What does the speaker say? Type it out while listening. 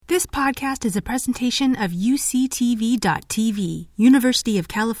This podcast is a presentation of UCTV.tv, University of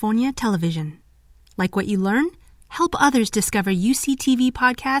California Television. Like what you learn? Help others discover UCTV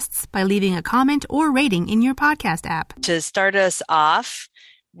podcasts by leaving a comment or rating in your podcast app. To start us off,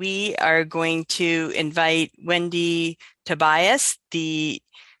 we are going to invite Wendy Tobias, the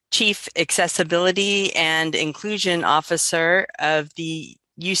Chief Accessibility and Inclusion Officer of the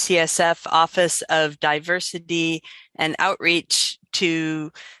UCSF Office of Diversity and Outreach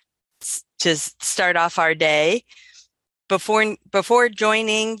to start off our day. Before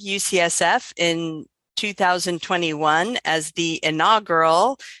joining UCSF in 2021 as the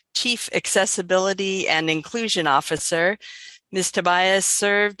inaugural Chief Accessibility and Inclusion Officer, Ms. Tobias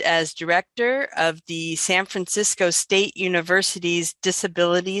served as director of the San Francisco State University's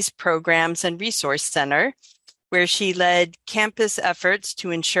Disabilities Programs and Resource Center, where she led campus efforts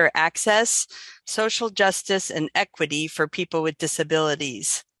to ensure access, social justice, and equity for people with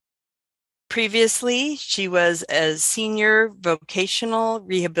disabilities. Previously, she was a senior vocational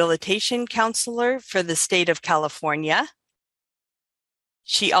rehabilitation counselor for the state of California.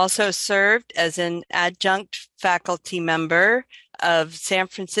 She also served as an adjunct faculty member of San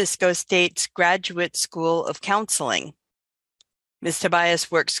Francisco State's Graduate School of Counseling. Ms.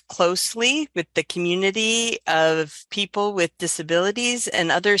 Tobias works closely with the community of people with disabilities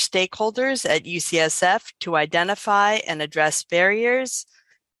and other stakeholders at UCSF to identify and address barriers,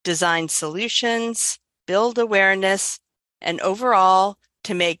 design solutions, build awareness, and overall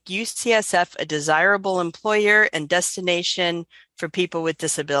to make UCSF a desirable employer and destination for people with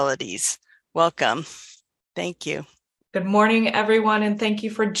disabilities. Welcome. Thank you. Good morning, everyone, and thank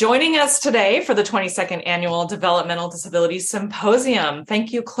you for joining us today for the 22nd Annual Developmental Disabilities Symposium.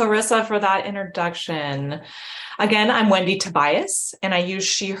 Thank you, Clarissa, for that introduction. Again, I'm Wendy Tobias, and I use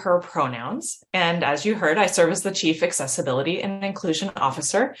she, her pronouns. And as you heard, I serve as the Chief Accessibility and Inclusion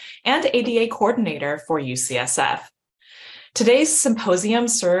Officer and ADA Coordinator for UCSF. Today's symposium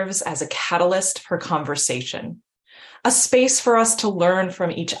serves as a catalyst for conversation, a space for us to learn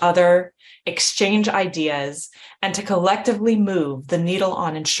from each other, exchange ideas, and to collectively move the needle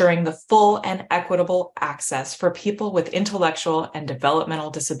on ensuring the full and equitable access for people with intellectual and developmental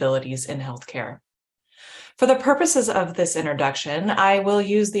disabilities in healthcare. For the purposes of this introduction, I will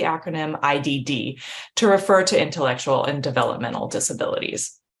use the acronym IDD to refer to intellectual and developmental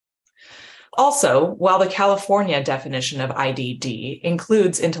disabilities. Also, while the California definition of IDD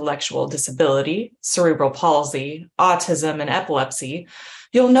includes intellectual disability, cerebral palsy, autism, and epilepsy,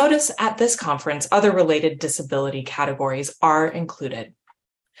 you'll notice at this conference other related disability categories are included.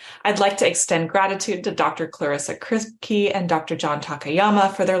 I'd like to extend gratitude to Dr. Clarissa Kripke and Dr. John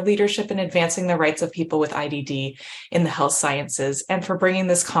Takayama for their leadership in advancing the rights of people with IDD in the health sciences and for bringing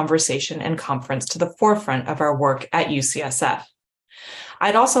this conversation and conference to the forefront of our work at UCSF.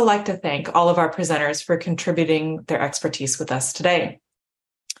 I'd also like to thank all of our presenters for contributing their expertise with us today.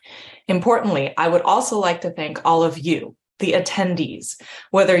 Importantly, I would also like to thank all of you, the attendees,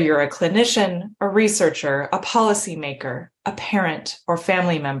 whether you're a clinician, a researcher, a policymaker, a parent or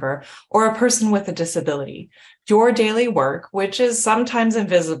family member, or a person with a disability. Your daily work, which is sometimes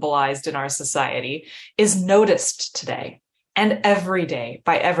invisibilized in our society, is noticed today and every day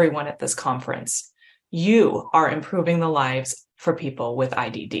by everyone at this conference. You are improving the lives for people with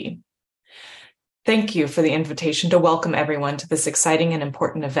IDD. Thank you for the invitation to welcome everyone to this exciting and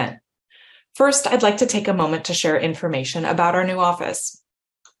important event. First, I'd like to take a moment to share information about our new office.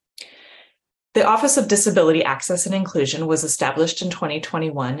 The Office of Disability Access and Inclusion was established in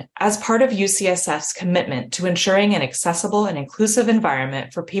 2021 as part of UCSF's commitment to ensuring an accessible and inclusive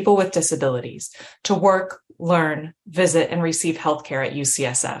environment for people with disabilities to work, learn, visit, and receive healthcare at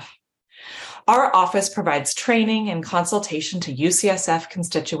UCSF. Our office provides training and consultation to UCSF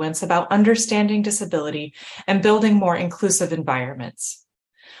constituents about understanding disability and building more inclusive environments.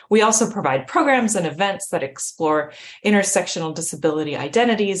 We also provide programs and events that explore intersectional disability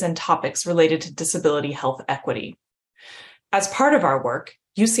identities and topics related to disability health equity. As part of our work,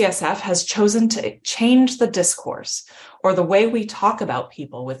 UCSF has chosen to change the discourse, or the way we talk about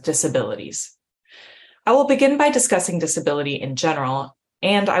people with disabilities. I will begin by discussing disability in general,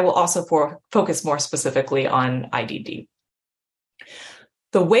 and I will also focus more specifically on IDD.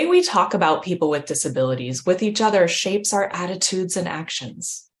 The way we talk about people with disabilities with each other shapes our attitudes and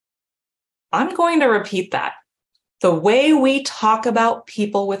actions. I'm going to repeat that. The way we talk about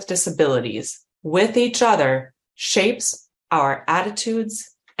people with disabilities with each other shapes our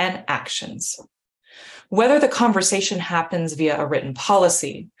attitudes and actions. Whether the conversation happens via a written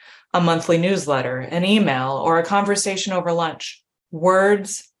policy, a monthly newsletter, an email, or a conversation over lunch,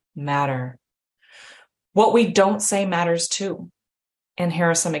 words matter. What we don't say matters too. And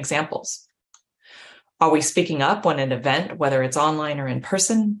here are some examples. Are we speaking up when an event, whether it's online or in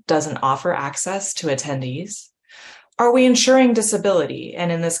person, doesn't offer access to attendees? Are we ensuring disability,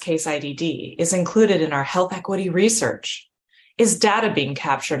 and in this case IDD, is included in our health equity research? Is data being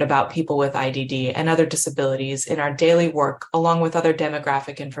captured about people with IDD and other disabilities in our daily work along with other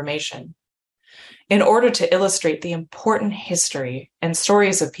demographic information? In order to illustrate the important history and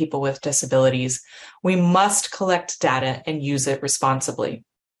stories of people with disabilities, we must collect data and use it responsibly.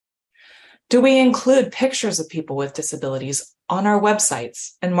 Do we include pictures of people with disabilities on our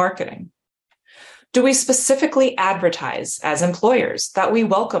websites and marketing? Do we specifically advertise as employers that we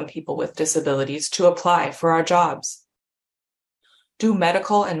welcome people with disabilities to apply for our jobs? Do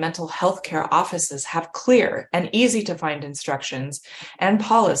medical and mental health care offices have clear and easy to find instructions and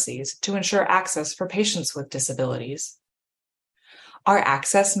policies to ensure access for patients with disabilities? Are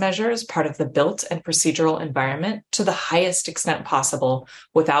access measures part of the built and procedural environment to the highest extent possible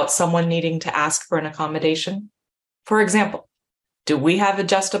without someone needing to ask for an accommodation? For example, do we have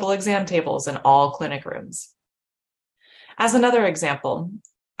adjustable exam tables in all clinic rooms? As another example,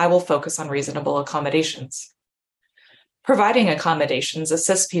 I will focus on reasonable accommodations. Providing accommodations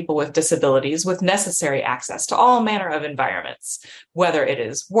assists people with disabilities with necessary access to all manner of environments, whether it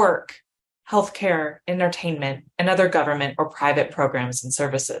is work, healthcare, entertainment, and other government or private programs and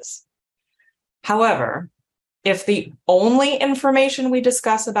services. However, if the only information we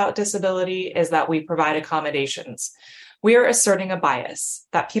discuss about disability is that we provide accommodations, we are asserting a bias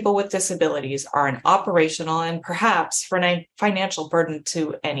that people with disabilities are an operational and perhaps financial burden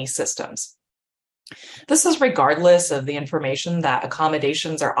to any systems. This is regardless of the information that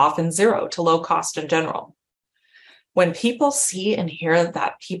accommodations are often zero to low cost in general. When people see and hear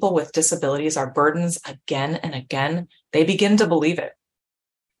that people with disabilities are burdens again and again, they begin to believe it.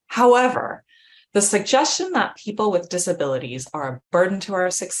 However, the suggestion that people with disabilities are a burden to our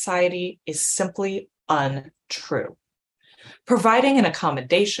society is simply untrue. Providing an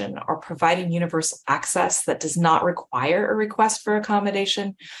accommodation or providing universal access that does not require a request for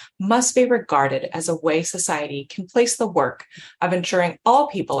accommodation must be regarded as a way society can place the work of ensuring all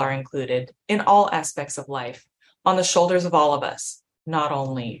people are included in all aspects of life on the shoulders of all of us, not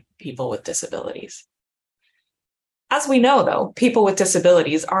only people with disabilities. As we know, though, people with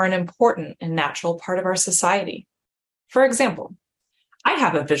disabilities are an important and natural part of our society. For example, I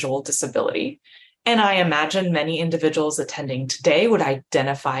have a visual disability, and I imagine many individuals attending today would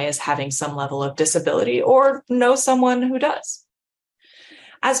identify as having some level of disability or know someone who does.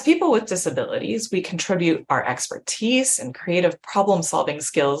 As people with disabilities, we contribute our expertise and creative problem-solving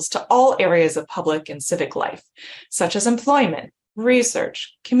skills to all areas of public and civic life, such as employment,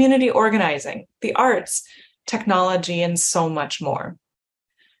 research, community organizing, the arts, technology, and so much more.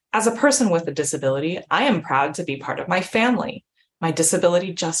 As a person with a disability, I am proud to be part of my family, my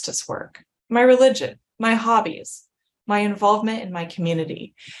disability justice work, my religion, my hobbies, my involvement in my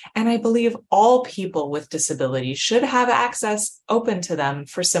community, and I believe all people with disabilities should have access open to them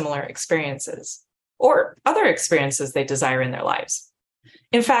for similar experiences or other experiences they desire in their lives.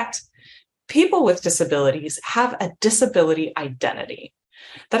 In fact, people with disabilities have a disability identity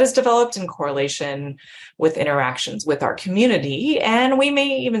that is developed in correlation with interactions with our community, and we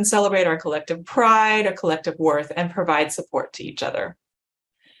may even celebrate our collective pride, our collective worth, and provide support to each other.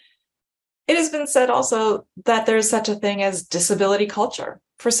 It has been said also that there is such a thing as disability culture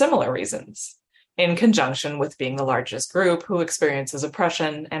for similar reasons, in conjunction with being the largest group who experiences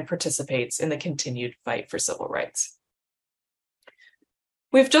oppression and participates in the continued fight for civil rights.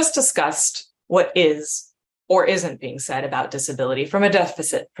 We've just discussed what is or isn't being said about disability from a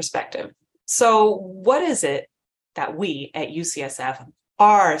deficit perspective. So what is it that we at UCSF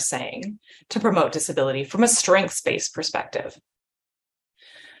are saying to promote disability from a strengths-based perspective?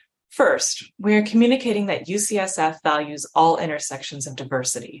 First, we are communicating that UCSF values all intersections of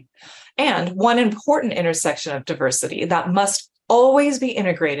diversity. And one important intersection of diversity that must always be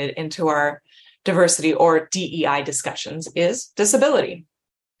integrated into our diversity or DEI discussions is disability.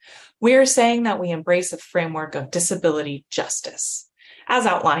 We are saying that we embrace a framework of disability justice, as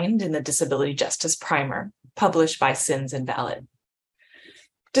outlined in the Disability Justice Primer, published by Sins Invalid.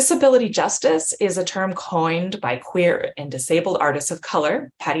 Disability justice is a term coined by queer and disabled artists of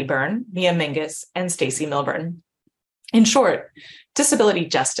color, Patty Byrne, Mia Mingus, and Stacey Milburn. In short, disability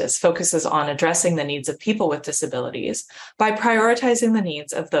justice focuses on addressing the needs of people with disabilities by prioritizing the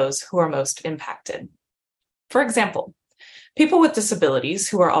needs of those who are most impacted. For example, people with disabilities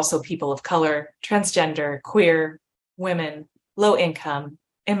who are also people of color, transgender, queer, women, low income,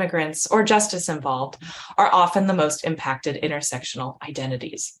 immigrants, or justice involved are often the most impacted intersectional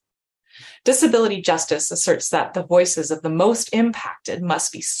identities. Disability justice asserts that the voices of the most impacted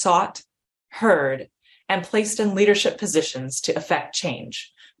must be sought, heard, and placed in leadership positions to effect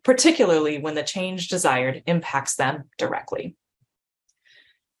change, particularly when the change desired impacts them directly.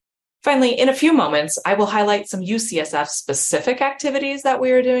 Finally, in a few moments, I will highlight some UCSF-specific activities that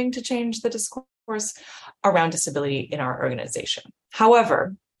we are doing to change the discourse around disability in our organization.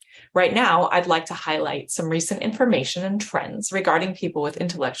 However, right now, I'd like to highlight some recent information and trends regarding people with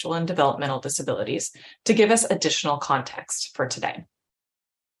intellectual and developmental disabilities to give us additional context for today.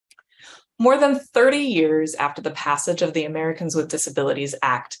 More than 30 years after the passage of the Americans with Disabilities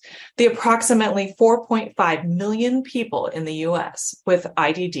Act, the approximately 4.5 million people in the U.S. with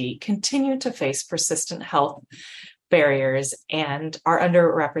IDD continue to face persistent health barriers and are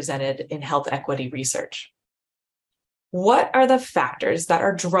underrepresented in health equity research. What are the factors that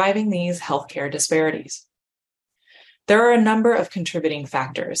are driving these healthcare disparities? There are a number of contributing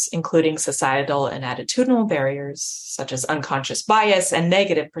factors, including societal and attitudinal barriers, such as unconscious bias and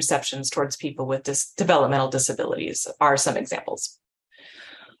negative perceptions towards people with developmental disabilities are some examples.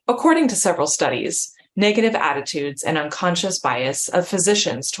 According to several studies, negative attitudes and unconscious bias of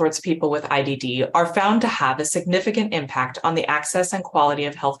physicians towards people with IDD are found to have a significant impact on the access and quality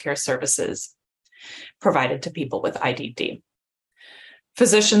of healthcare services provided to people with IDD.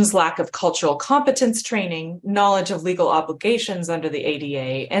 Physicians' lack of cultural competence training, knowledge of legal obligations under the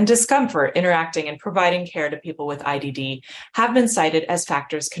ADA, and discomfort interacting and providing care to people with IDD have been cited as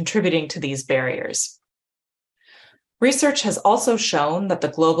factors contributing to these barriers. Research has also shown that the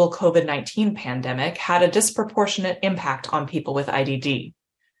global COVID-19 pandemic had a disproportionate impact on people with IDD.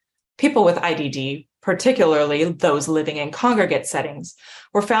 People with IDD, particularly those living in congregate settings,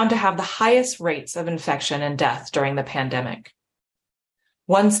 were found to have the highest rates of infection and death during the pandemic.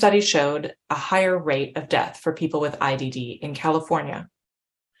 One study showed a higher rate of death for people with IDD in California.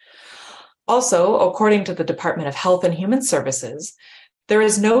 Also, according to the Department of Health and Human Services, there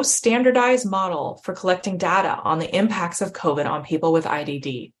is no standardized model for collecting data on the impacts of COVID on people with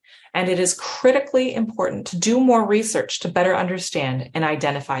IDD, and it is critically important to do more research to better understand and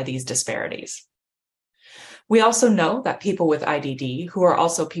identify these disparities. We also know that people with IDD, who are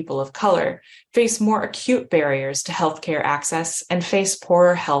also people of color, face more acute barriers to healthcare access and face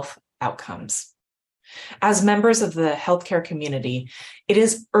poorer health outcomes. As members of the healthcare community, it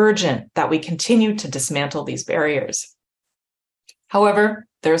is urgent that we continue to dismantle these barriers. However,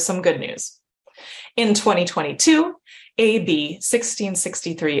 there's some good news. In 2022, AB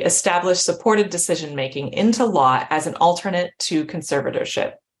 1663 established supported decision-making into law as an alternate to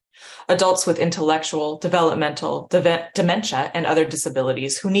conservatorship. Adults with intellectual, developmental, dementia, and other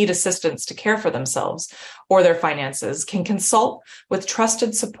disabilities who need assistance to care for themselves or their finances can consult with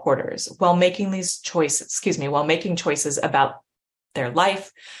trusted supporters while making choices about their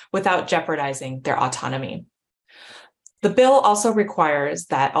life without jeopardizing their autonomy. The bill also requires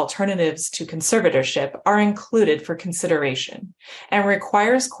that alternatives to conservatorship are included for consideration and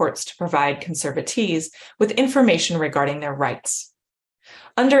requires courts to provide conservatees with information regarding their rights.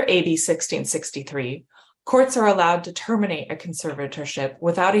 Under AB 1663, courts are allowed to terminate a conservatorship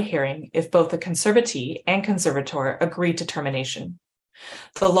without a hearing if both the conservatee and conservator agree to termination.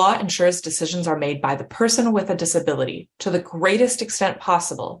 The law ensures decisions are made by the person with a disability to the greatest extent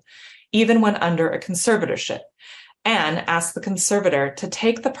possible, even when under a conservatorship, and asks the conservator to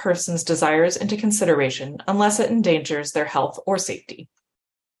take the person's desires into consideration unless it endangers their health or safety.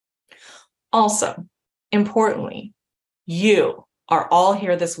 Also, importantly, you are all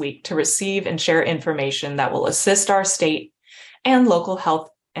here this week to receive and share information that will assist our state and local health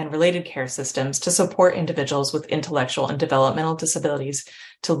and related care systems to support individuals with intellectual and developmental disabilities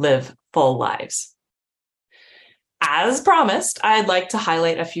to live full lives. As promised, I'd like to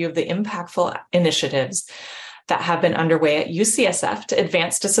highlight a few of the impactful initiatives that have been underway at UCSF to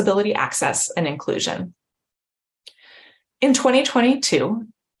advance disability access and inclusion. In 2022,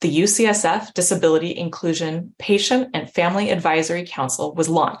 the UCSF Disability Inclusion Patient and Family Advisory Council was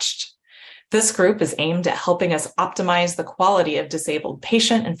launched. This group is aimed at helping us optimize the quality of disabled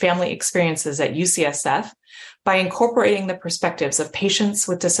patient and family experiences at UCSF by incorporating the perspectives of patients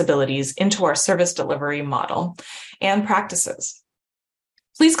with disabilities into our service delivery model and practices.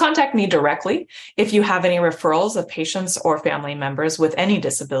 Please contact me directly if you have any referrals of patients or family members with any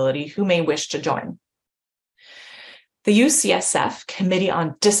disability who may wish to join. The UCSF Committee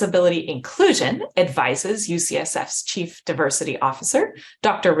on Disability Inclusion advises UCSF's Chief Diversity Officer,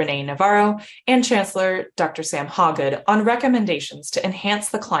 Dr. Renee Navarro, and Chancellor Dr. Sam Hawgood on recommendations to enhance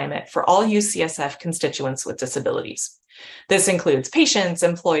the climate for all UCSF constituents with disabilities. This includes patients,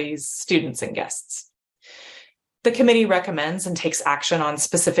 employees, students, and guests. The committee recommends and takes action on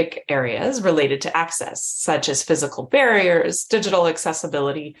specific areas related to access, such as physical barriers, digital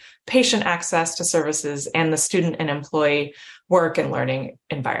accessibility, patient access to services, and the student and employee work and learning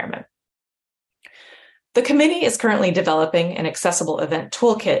environment. The committee is currently developing an accessible event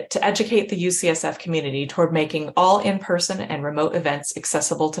toolkit to educate the UCSF community toward making all in-person and remote events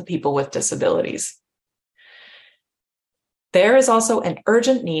accessible to people with disabilities. There is also an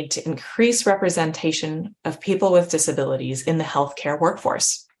urgent need to increase representation of people with disabilities in the healthcare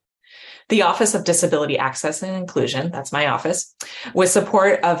workforce. The Office of Disability Access and Inclusion, that's my office, with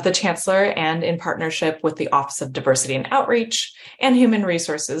support of the Chancellor and in partnership with the Office of Diversity and Outreach and Human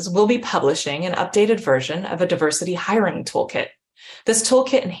Resources, will be publishing an updated version of a diversity hiring toolkit. This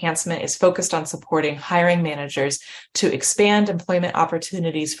toolkit enhancement is focused on supporting hiring managers to expand employment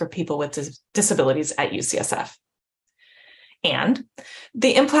opportunities for people with disabilities at UCSF. And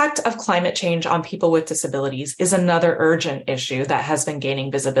the impact of climate change on people with disabilities is another urgent issue that has been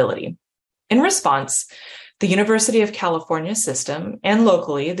gaining visibility. In response, the University of California system and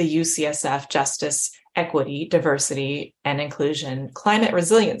locally the UCSF Justice, Equity, Diversity, and Inclusion Climate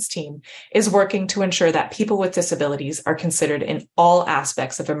Resilience Team is working to ensure that people with disabilities are considered in all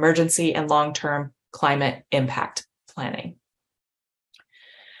aspects of emergency and long-term climate impact planning.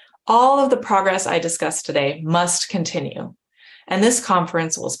 All of the progress I discussed today must continue. And this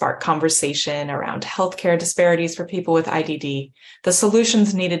conference will spark conversation around healthcare disparities for people with IDD, the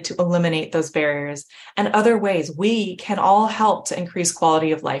solutions needed to eliminate those barriers, and other ways we can all help to increase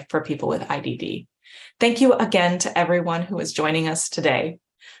quality of life for people with IDD. Thank you again to everyone who is joining us today.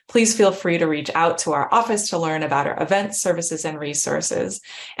 Please feel free to reach out to our office to learn about our events, services, and resources.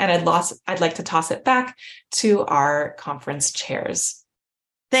 And I'd like to toss it back to our conference chairs.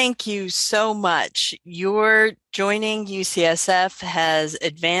 Thank you so much. Your joining UCSF has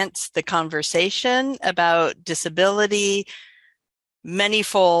advanced the conversation about disability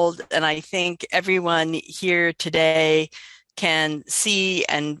manyfold, and I think everyone here today can see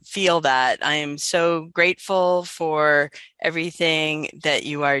and feel that. I am so grateful for everything that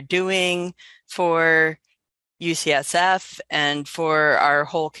you are doing for UCSF and for our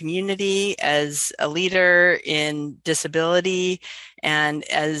whole community as a leader in disability and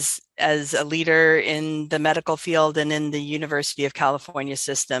as a leader in the medical field and in the University of California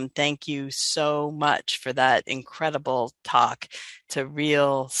system. Thank you so much for that incredible talk. It's a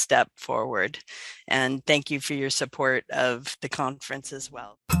real step forward. And thank you for your support of the conference as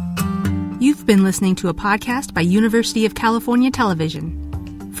well. You've been listening to a podcast by University of California Television.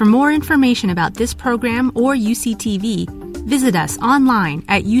 For more information about this program or UCTV, visit us online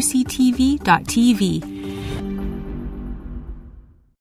at uctv.tv